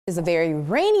Is a very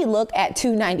rainy look at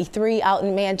 293 out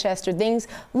in Manchester. Things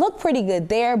look pretty good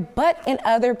there, but in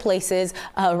other places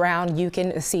around you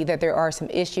can see that there are some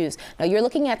issues. Now you're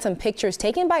looking at some pictures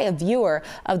taken by a viewer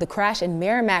of the crash in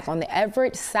Merrimack on the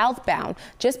Everett southbound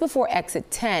just before exit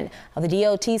 10. Now, the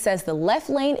DOT says the left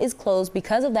lane is closed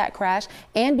because of that crash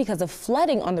and because of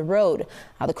flooding on the road.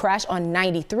 Now the crash on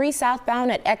 93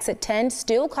 southbound at exit 10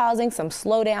 still causing some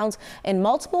slowdowns, and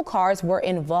multiple cars were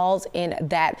involved in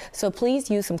that. So please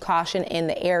use some caution in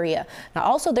the area. Now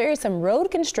also there is some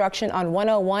road construction on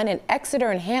 101 in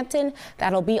Exeter and Hampton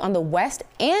that'll be on the west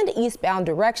and eastbound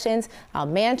directions.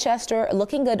 Manchester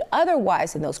looking good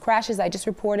otherwise in those crashes I just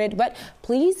reported, but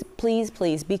please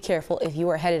be careful if you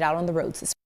are headed out on the roads this